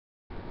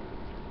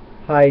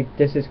Hi,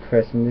 this is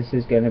Chris, and this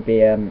is going to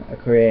be a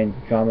Korean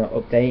drama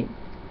update.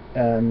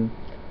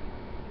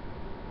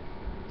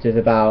 There's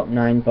about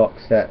 9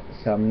 box sets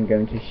I'm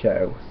going to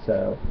show,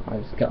 so I'll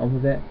just get on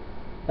with it.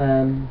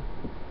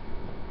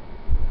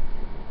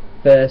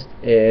 First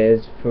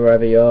is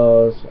Forever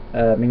Yours.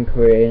 In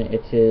Korean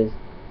it is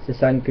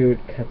Sesangut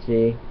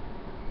Kachi.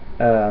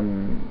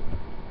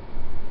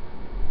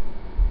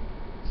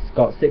 It's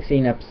got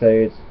 16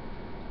 episodes.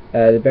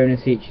 The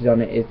bonus features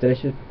on it is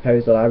Delicious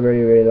Proposal. I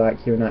really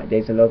like Your 90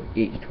 Days of Love,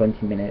 each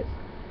 20 minutes.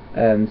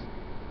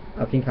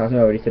 I think I've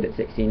already said it's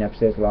 16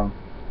 episodes long.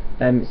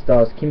 It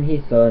stars Kim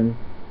Hee-sun,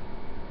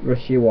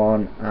 Rush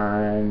Won,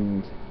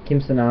 and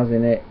Kim Sun-a's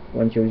in it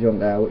when she was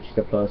younger, which is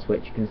a plus,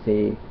 which you can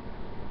see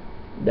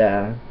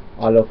there.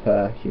 I love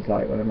her, she's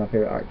like one of my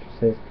favourite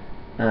actresses.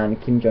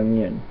 And Kim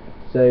Jong-un.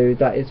 So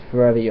that is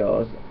Forever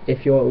Yours.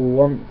 If you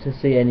want to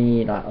see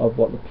any of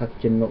what the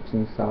packaging looks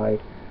inside,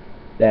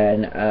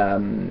 then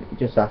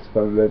just ask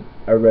for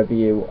a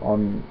review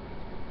on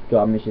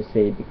dramas you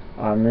see,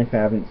 and if I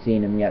haven't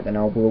seen them yet, then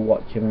I will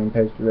watch them and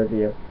post a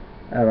review.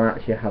 I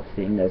actually have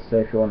seen this, so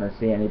if you want to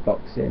see any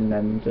boxing,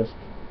 then just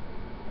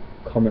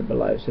comment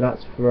below. So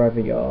that's Forever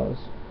Yours.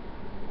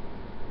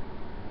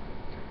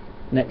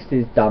 Next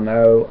is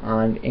Damo,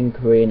 and in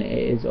Korean it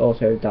is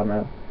also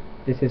Damo.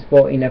 This is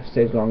 14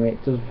 episodes long.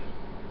 It does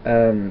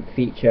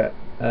feature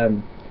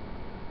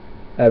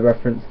a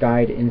reference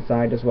guide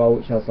inside as well,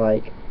 which has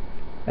like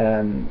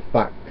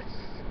facts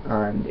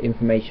and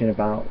information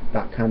about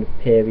that kind of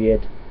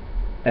period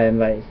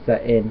that it's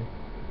set in.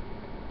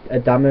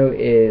 Damo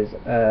is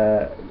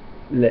a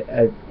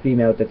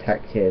female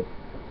detective.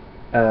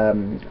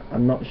 I'm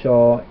not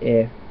sure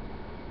if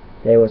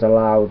they was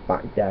allowed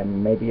back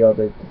then. Maybe all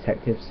the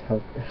detectives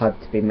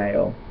had to be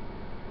male.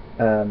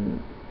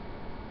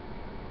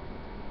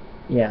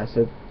 Yeah,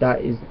 so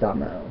that is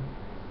Damo.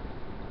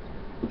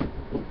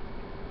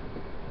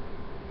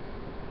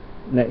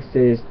 Next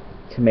is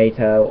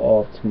Tomato,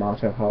 or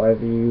Tomato,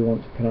 however you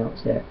want to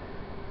pronounce it.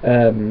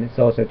 It's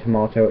also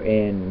Tomato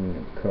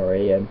in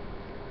Korean.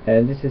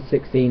 And this is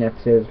 16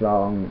 episodes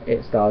long.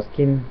 It stars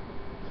Kim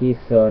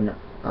Hee-sun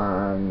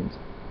and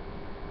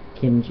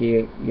Kim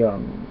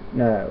Ji-young.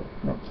 No,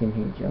 not Kim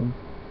Hee-jung.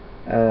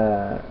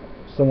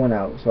 Someone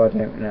else, so I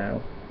don't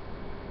know.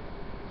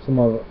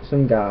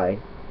 Some guy.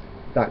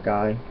 That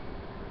guy.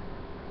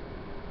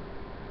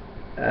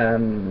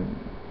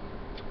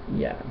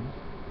 Yeah.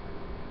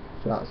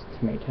 So that's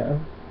Tomato.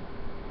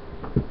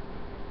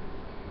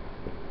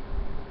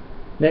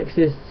 Next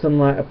is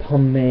Sunlight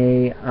Upon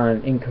Me,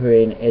 and in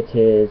Korean it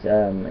is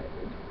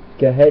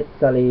Gehet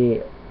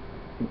Sali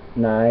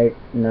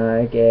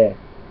Naege.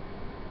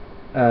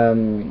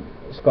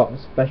 It's got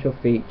special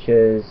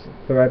features: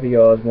 Forever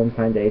Yours, One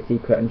Fine Day,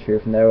 Secret and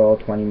Truth, and they're all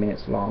 20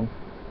 minutes long.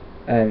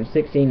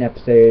 16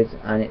 episodes,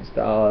 and it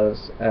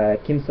stars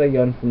Kim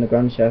So-yeon from The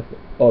Grand Chef,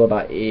 All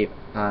About Eve,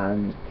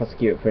 and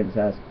Prosecutor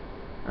Princess,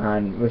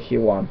 and Rush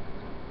Won.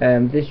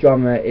 This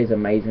drama is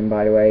amazing,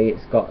 by the way.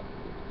 It's got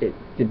the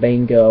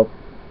main girl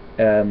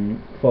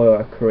for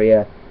her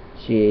career.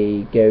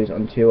 She goes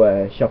onto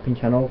a shopping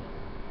channel.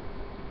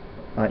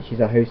 Like,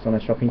 she's a host on a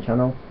shopping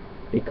channel,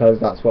 because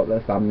that's what the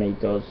family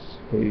does,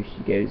 who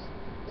she goes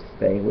to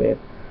stay with.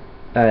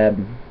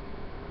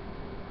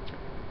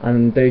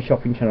 And those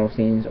shopping channel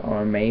scenes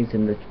are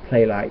amazing. They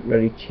play like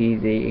really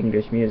cheesy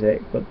English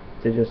music, but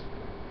they're just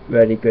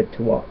really good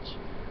to watch.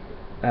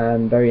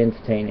 Very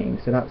entertaining.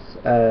 So that's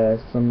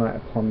Sunlight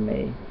Upon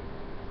Me.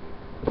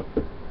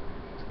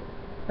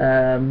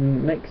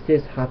 Next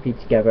is Happy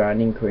Together,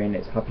 and in Korean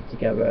it's Happy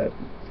Together,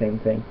 same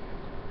thing.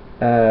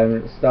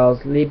 It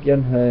stars Lee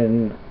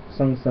Byung-hun,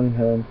 Sung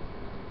Sung-hun,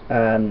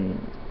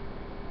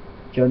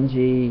 Jun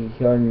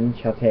Ji-hyun,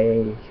 Cha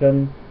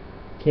Tae-hyun,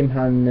 Kim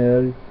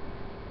Han-neul,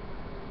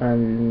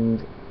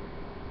 and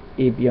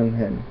Lee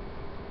Byung-hun.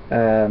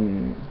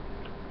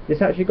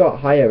 This actually got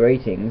higher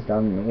ratings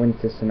than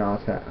Winter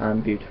Sonata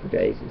and Beautiful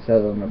Days. It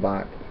says on the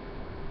back.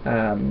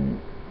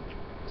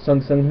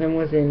 Sung Sung-hun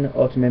was in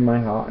Autumn in My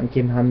Heart, and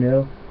Kim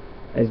Han-neul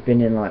has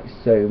been in like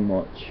so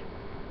much.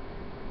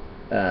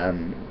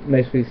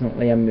 Most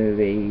recently a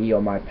movie,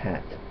 You're My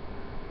Pet.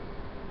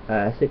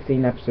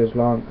 16 episodes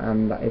long,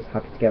 and that is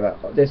Happy Together.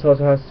 This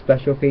also has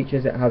special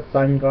features. It has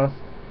Sunglass,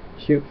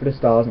 Shoot for the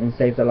Stars, and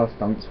Save the Last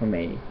Dance for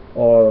Me.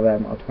 All of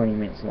them are 20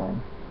 minutes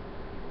long.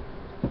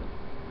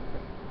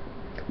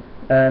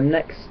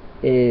 Next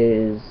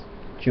is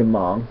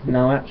Jumong.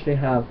 Now I actually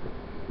have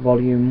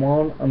Volume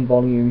 1 and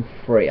Volume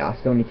 3. I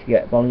still need to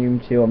get Volume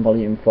 2 and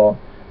Volume 4.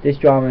 This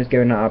drama is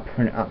going out of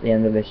print at the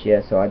end of this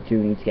year, so I do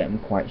need to get them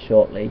quite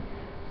shortly,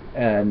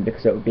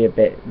 because it would be a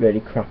bit really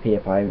crappy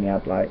if I only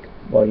had like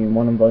Volume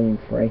 1 and Volume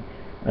 3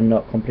 and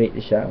not complete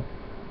the show.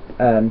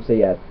 So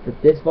yeah, the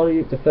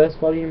first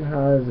volume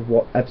has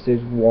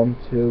episodes 1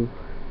 to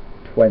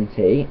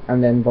 20,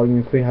 and then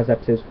Volume 3 has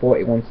episodes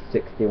 41 to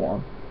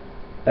 61.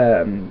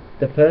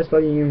 The first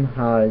volume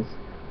has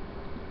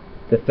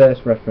the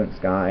first reference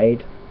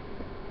guide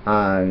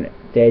and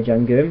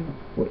Daejangum,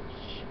 which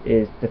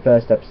is the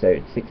first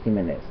episode, 60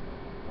 minutes,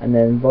 and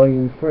then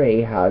volume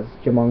 3 has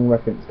Jumong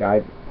Reference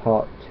Guide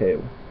Part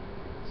 2.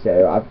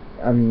 So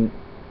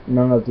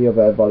none of the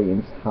other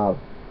volumes have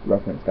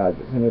reference guides.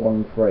 It's only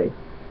volume 3.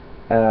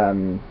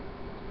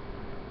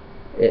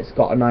 It's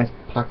got a nice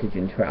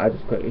packaging to it. I'll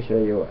just quickly show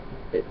you.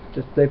 It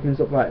just opens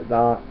up like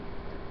that,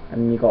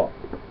 and you got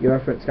your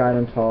reference guide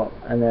on top,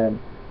 and then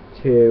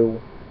 2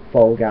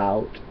 fold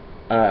out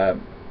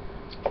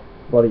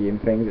volume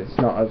things. It's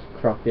not as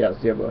crappy as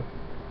the other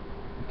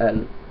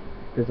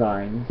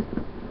designs.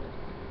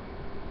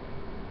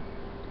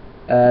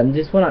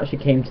 This one actually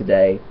came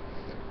today,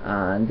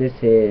 and this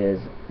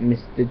is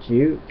Mr.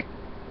 Duke,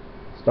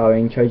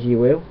 starring Choi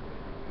Ji-woo,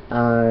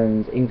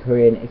 and in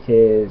Korean it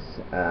is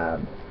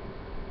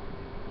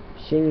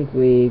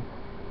Shingwi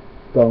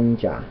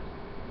Gongja.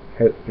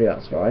 Hopefully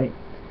that's right.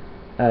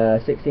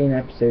 16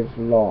 episodes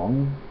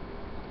long.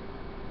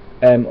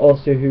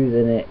 Also who's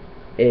in it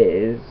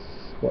is,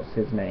 what's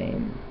his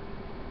name?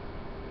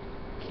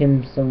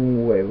 Kim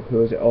Sung-woo,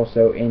 who is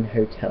also in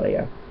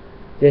Hotelier.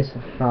 This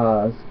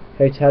has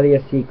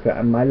Hotelier Secret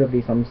and My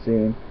Lovely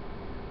Samsoon,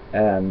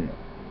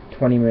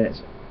 20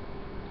 minutes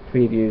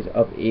previews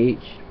of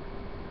each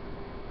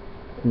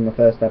from the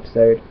first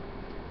episode,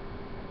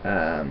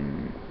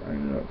 and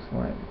it looks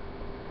like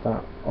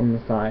that on the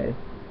side.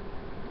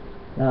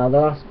 Now the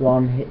last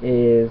one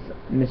is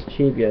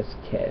Mischevious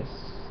Kiss,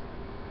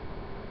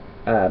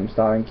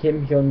 starring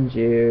Kim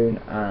Hyun-jun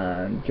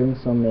and Jung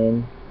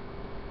So-min.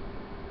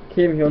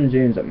 Kim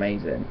Hyun-jun's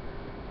amazing,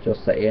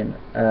 just saying.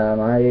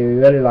 I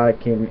really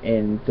like him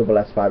in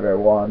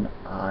SS501,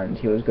 and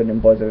he was good in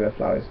Boys Over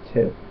Flowers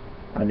too,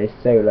 and his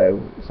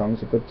solo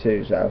songs are good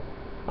too. So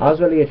I was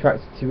really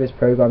attracted to this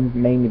program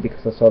mainly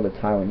because I saw the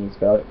Taiwanese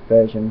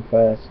version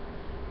first,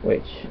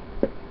 which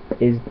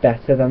is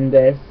better than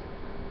this,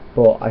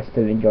 but I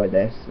still enjoy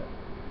this.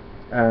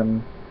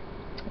 In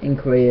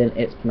Korean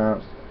it's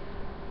pronounced,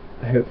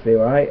 hopefully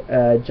right,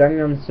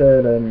 Jangyeon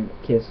Seolen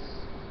Kiss,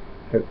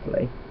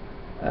 hopefully.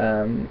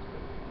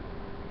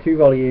 2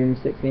 volumes,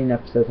 16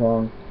 episodes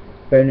long.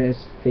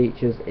 Bonus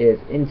features is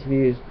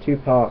interviews,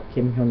 2-part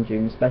Kim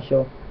Hyun-jun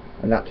special,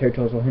 and that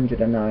totals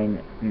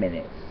 109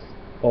 minutes,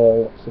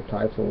 all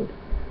subtitled.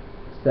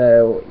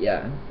 So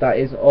yeah, that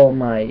is all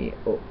my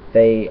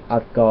update.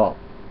 I've got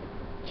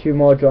 2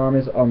 more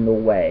dramas on the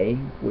way,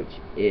 which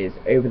is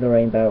Over the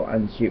Rainbow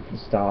and Shoot for the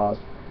Stars,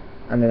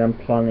 and then I'm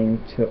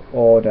planning to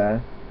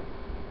order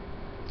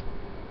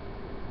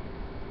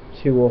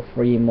 2 or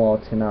 3 more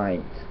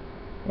tonight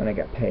when I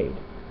get paid,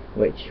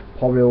 which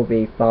probably will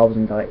be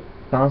Thousand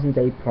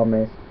Day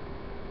Promise,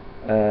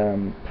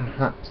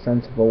 perhaps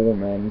Sensible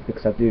Woman,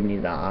 because I do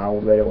need that. I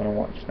really want to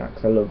watch that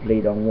because I love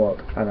Lee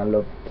Dong-wook and I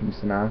love Kim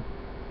Sana,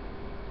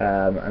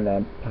 and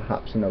then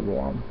perhaps another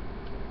one.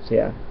 So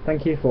yeah,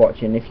 thank you for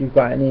watching. If you've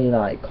got any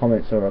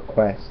comments or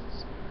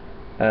requests,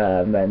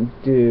 then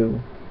do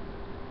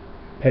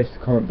post a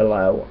comment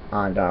below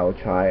and I'll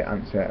try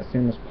answer it as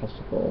soon as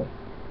possible.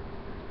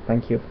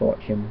 Thank you for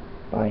watching.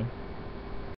 Bye.